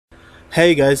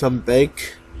Hey guys, I'm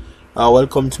back.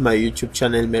 Welcome to my YouTube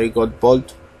channel, Marigold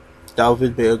Bolt,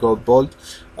 Durvil Marigold Bolt.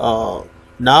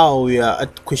 Now we are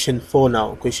at question 4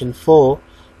 now. Question 4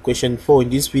 in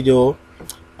this video.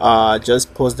 I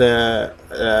just post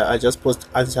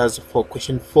answers for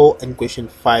question 4 and question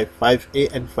 5,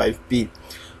 5A and 5B.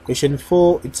 Question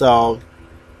 4, it's a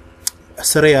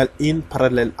serial in,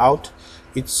 parallel out.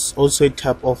 It's also a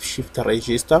type of shift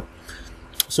register.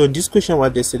 So in this question,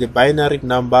 what they say, the binary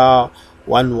number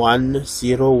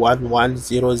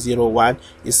 11011001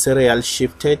 is serial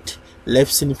shifted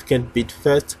left significant bit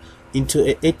first into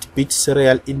a 8-bit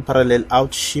serial in parallel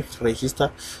out shift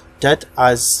register that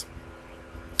has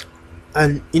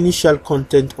an initial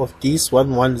content of this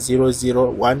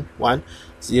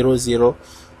 11001100,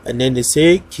 and then they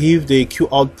say give the Q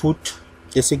output.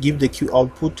 They say give the Q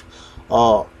output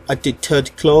at the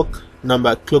third clock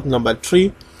number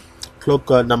 3, clock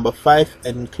number 5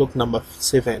 and clock number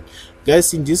 7.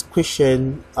 Guys, in this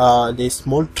question the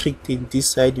small trick in this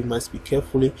side, you must be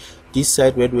carefully this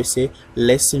side where we say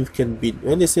less significant bit.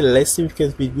 When they say less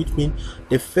significant bit, which means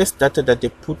the first data that they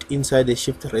put inside the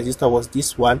shift register was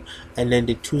this one, and then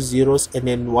the 2 zeros, and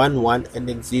then 1 1, and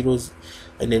then zeros,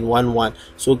 and then 1 1.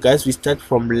 So guys, we start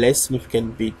from less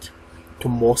significant bit to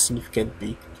more significant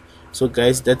bit. So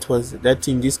guys, that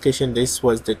in this question, this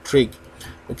was the trick.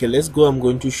 Okay, let's go. I'm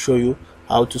going to show you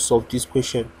how to solve this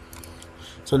question.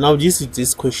 So now this is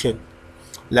this question.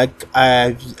 Like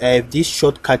I have this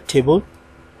shortcut table,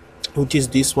 which is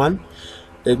this one.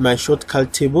 That's my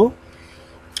shortcut table,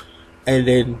 and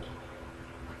then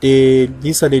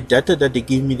these are the data that they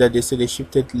give me, that they say they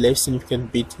shifted left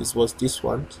significant bit. This was this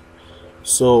one.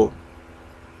 So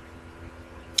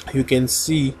you can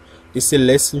see this is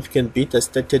less significant bit. I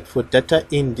started for data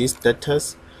in these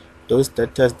datas, those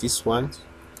datas, this one.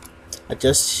 I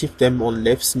just shift them on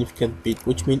left significant bit,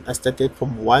 which means I started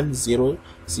from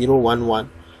 10011.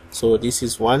 So this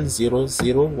is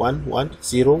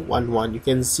 1001111. You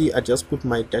can see I just put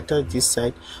my data this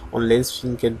side on left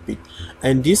significant bit,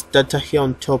 and this data here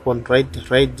on top on right,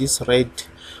 this red,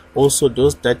 also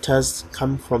those datas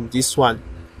come from this one.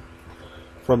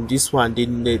 From this one,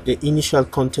 the initial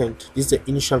content. This is the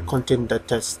initial content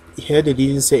data. Here they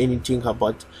didn't say anything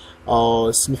about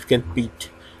significant bit,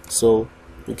 so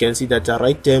you can see that I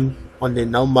write them on the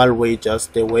normal way,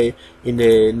 just the way in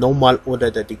the normal order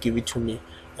that they give it to me,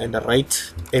 and I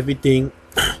write everything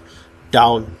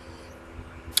down.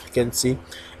 You can see,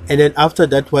 and then after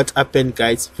that, what happened,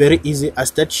 guys? Very easy. I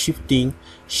start shifting,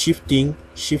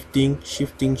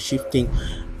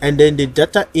 and then the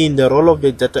data in, the role of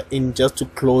the data in, just to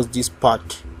close this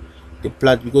part, the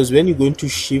plot, because when you're going to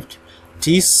shift,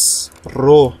 this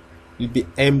row will be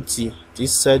empty,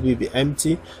 this side will be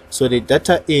empty. So the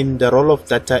data in, the role of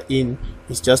data in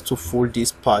is just to fill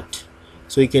this part.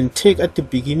 So you can take at the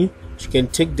beginning, you can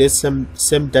take the same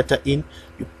data in,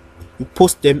 you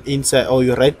post them inside, or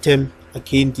you write them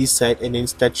again this side, and then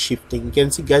start shifting. You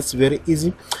can see, guys, very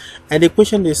easy. And the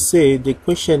question they say,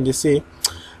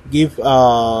 give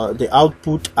the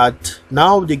output at,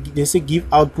 now they say give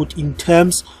output in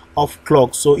terms of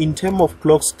clocks. So in terms of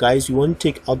clocks, guys, you won't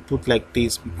take output like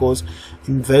this, because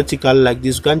in vertical like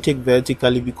this, you can't take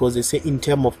vertically, because they say in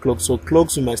terms of clocks. So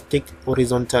clocks you must take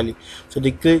horizontally. So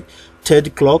the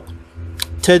third clock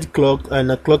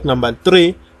and clock number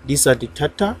 3, these are the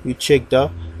data you check there,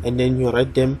 and then you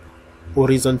write them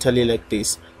horizontally like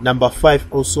this. Number 5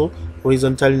 also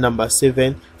horizontally. Number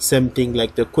 7, same thing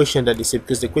like the question that they say,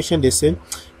 because the question they say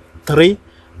 3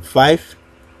 5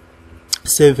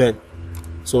 7.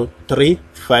 So 3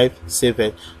 5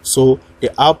 7. So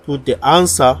the output, the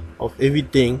answer of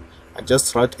everything, I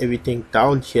just write everything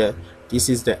down here. This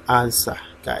is the answer,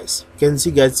 guys. You can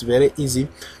see, guys, very easy,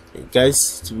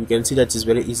 guys. You can see that is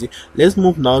very easy. Let's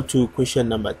move now to question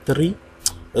number 3.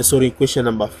 Question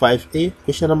number 5A.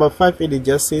 Question number 5A, they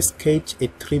just say sketch a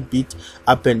 3-bit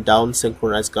up and down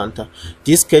synchronized counter.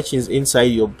 This sketch is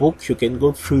inside your book. You can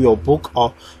go through your book,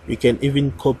 or you can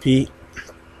even copy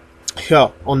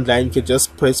here online. You can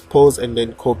just press pause and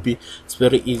then copy. It's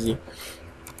very easy.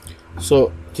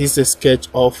 So this is a sketch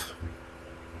of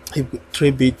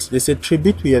 3-bit. They say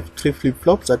 3-bit. We have 3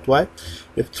 flip-flops. That's why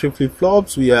we have 3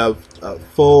 flip-flops. We have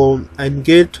 4 AND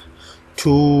gate,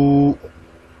 2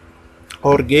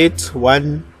 OR gate,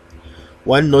 1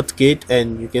 NOT gate,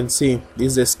 and you can see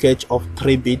this is a sketch of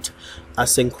 3-bit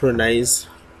synchronized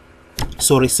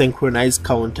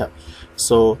counter.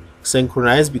 So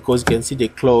synchronized because you can see the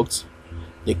clocks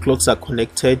are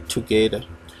connected together.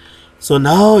 So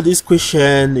now this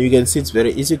question, you can see it's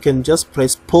very easy. You can just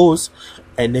press pause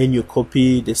and then you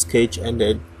copy the sketch, and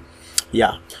then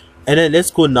yeah, And then let's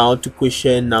go now to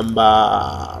question number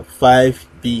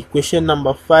 5b. Question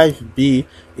number 5b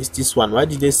is this one. What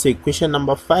did they say? Question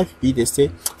number 5b, they say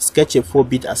sketch a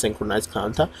 4-bit asynchronous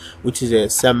counter, which is a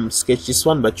same sketch this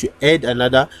one, but you add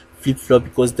another flip-flop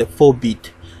because the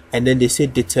 4-bit. And then they say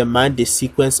determine the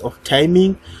sequence of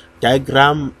timing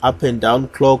diagram, up and down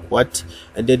clock, what,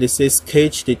 and then they say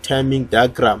sketch the timing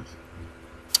diagram.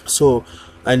 So,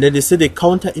 and then they say the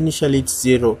counter initially it's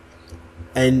 0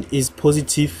 and is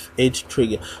positive age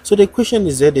trigger. So the question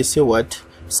is there, they say what,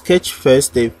 sketch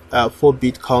first the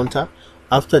 4-bit counter,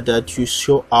 after that you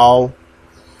show how,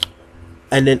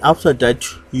 and then after that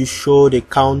you show the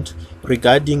count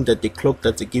regarding that the clock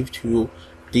that they give to you,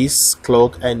 this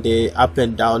clock and the up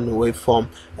and down waveform,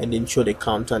 and then show the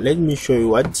counter. Let me show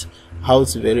you how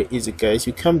it's very easy, guys.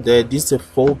 You come there, this is a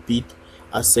 4-bit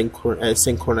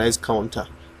synchronized counter.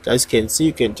 Guys can see,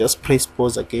 you can just press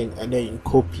pause again and then you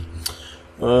copy.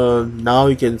 Now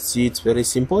you can see it's very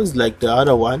simple. It's like the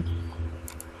other one,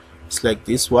 it's like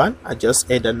this one. I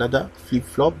just add another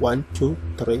flip-flop, 1 2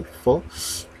 3 4,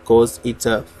 because it's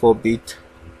a 4-bit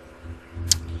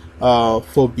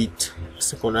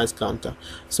synchronized counter.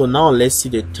 So now let's see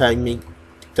the timing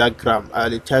diagram,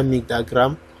 the timing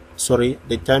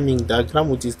diagram,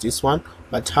 which is this one.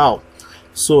 But how?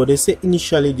 So they say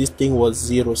initially this thing was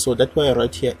 0, so that's why I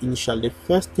write here initial. The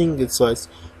first thing it says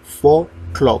 4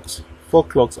 clocks. 4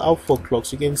 clocks. How 4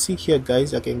 clocks? You can see here,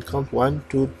 guys, I can count 1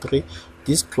 2 3.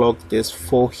 This clock, there's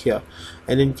 4 here,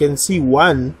 and then you can see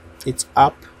 1 it's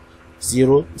up,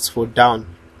 0 it's for down,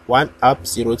 1 up,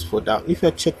 0 it's for down. If I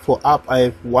check for up, I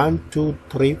have 1 2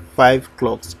 3 5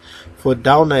 clocks. For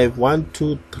down I have 1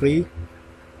 2 3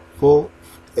 4,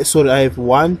 sorry, I have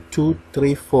 1 2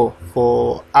 3 4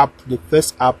 for up, the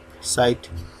first up side,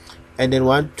 and then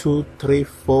 1 2 3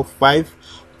 4 5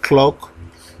 clock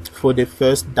for the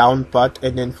first down part,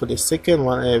 and then for the second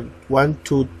one I have 1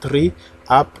 2 3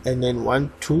 up, and then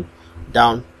 1 2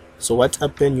 down. So what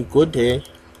happened? You go there,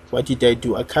 what did I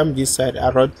do? I come this side, I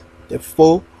wrote the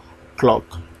 4 clock,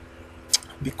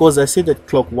 because I said that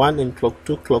clock 1 and clock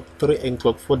 2, clock 3 and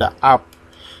clock 4 are up,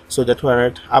 so that's why I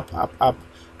write up.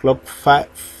 Clock 5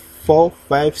 4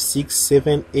 5 6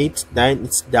 7 8 9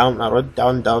 it's down, I wrote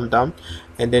down,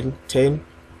 and then 10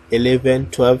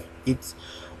 11 12 it's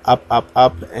up,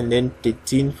 and then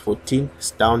 13 14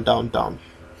 it's down.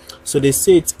 So they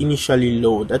say it's initially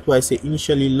low, that's why I say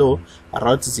initially low. I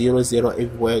wrote 0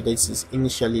 everywhere. This is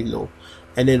initially low.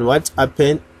 And then what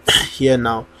happened here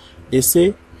now? They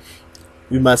say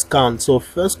we must count. So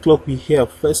first clock we hear,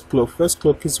 first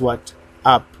clock is what?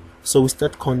 Up. So we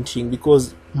start counting,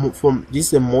 because from this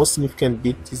is the most significant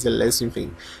bit, is the less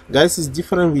significant. Guys, it's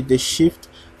different with the shift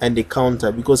and the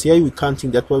counter, because here we're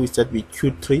counting, that's why we start with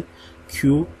Q3,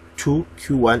 Q2,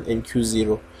 Q1 and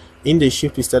Q0. In the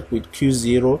shift we start with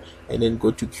Q0 and then go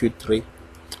to Q3.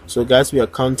 So guys, we are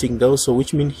counting those, so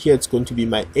which means here it's going to be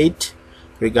my 8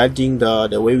 regarding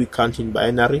the way we count in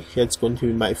binary. Here it's going to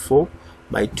be my 4,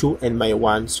 my 2 and my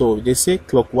 1. So they say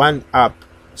clock 1 up,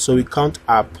 so we count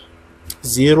up,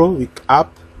 0 we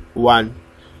up, 1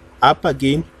 up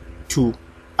again, 2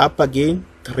 up again,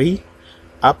 3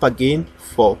 up again,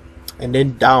 4, and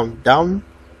then down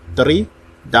 3,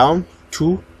 down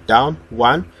 2, down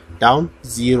 1, down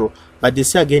 0. But they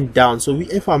say again down, so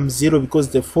if I'm 0, because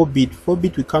the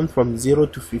 4-bit we count from 0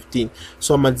 to 15,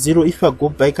 so I'm at 0. If I go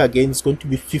back again, it's going to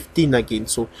be 15 again,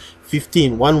 so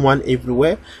 15 1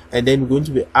 everywhere, and then we're going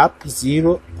to be up,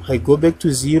 0, I go back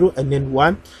to 0 and then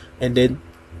 1 and then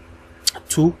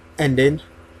 2 and then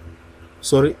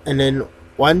and then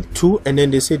 1 2, and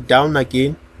then they say down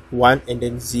again, 1 and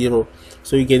then 0.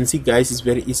 So you can see, guys, it's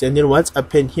very easy. And then what's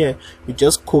happened here, we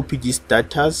just copy these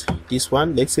datas. This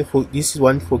one, let's say for this is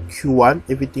one for Q1,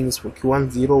 everything is for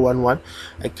Q1, 0 1 1.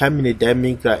 I come in a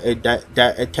timing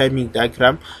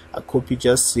diagram, I copy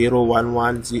just 0 1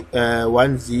 1 0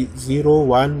 1 0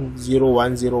 1 0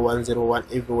 1 0 1 0 1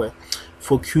 everywhere.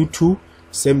 For Q2,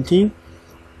 same thing.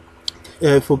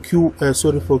 For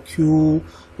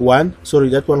Q1, sorry,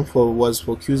 that one was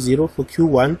for Q0. For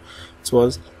Q1 it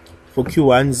was for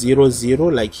Q1 0 0,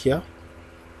 like here,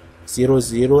 0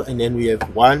 0, and then we have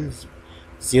 1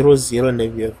 0 0, and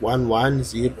then we have 1 1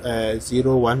 0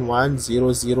 0 1 1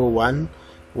 0 0 1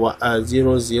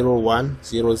 0 0 1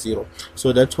 0 0.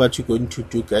 So that's what you're going to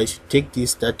do, guys. You take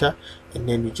this data and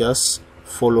then you just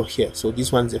follow here. So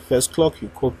this one's the first clock, you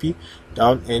copy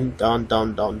down and down.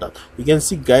 You can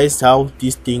see, guys, how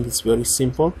this thing is very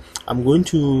simple. I'm going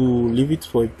to leave it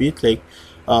for a bit, like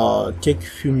take a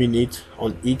few minutes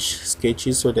on each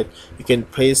sketches, so that you can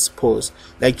press pause.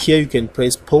 Like here you can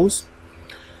press pause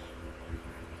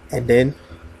and then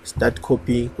start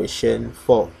copying question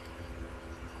 4.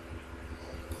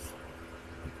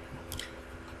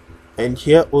 And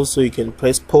here also you can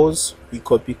press pause, you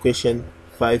copy question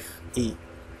 5a.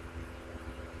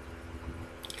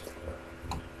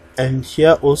 And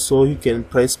here also you can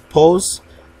press pause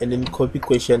and then copy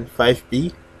question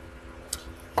 5b,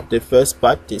 the first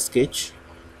part, the sketch.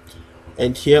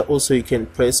 And here also you can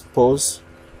press pause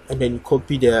and then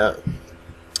copy the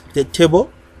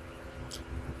table,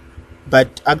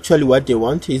 but actually what they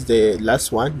want is the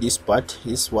last one. This part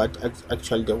is what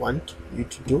actually they want you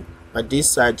to do, but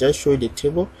this I just show the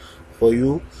table for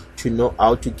you to know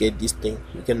how to get this thing.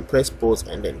 You can press pause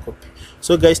and then copy.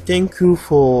 So guys, thank you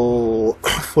for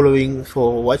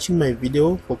for watching my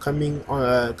video, for coming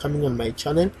on my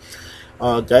channel.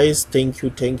 Guys, thank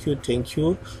you.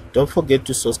 Don't forget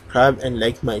to subscribe and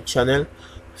like my channel,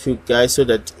 guys, so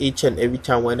that each and every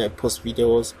time when I post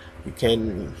videos, you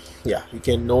can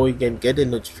know, you can get a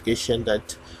notification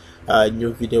that a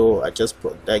new video a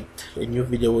new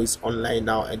video is online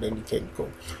now, and then you can go.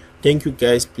 Thank you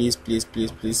guys. Please,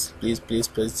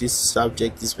 this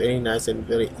subject is very nice and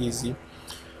very easy.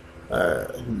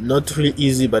 Not really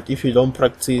easy, but if you don't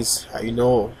practice, you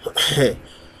know.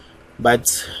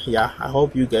 But yeah, I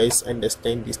hope you guys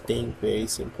understand this thing. Very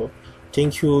simple.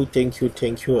 Thank you,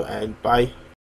 and bye.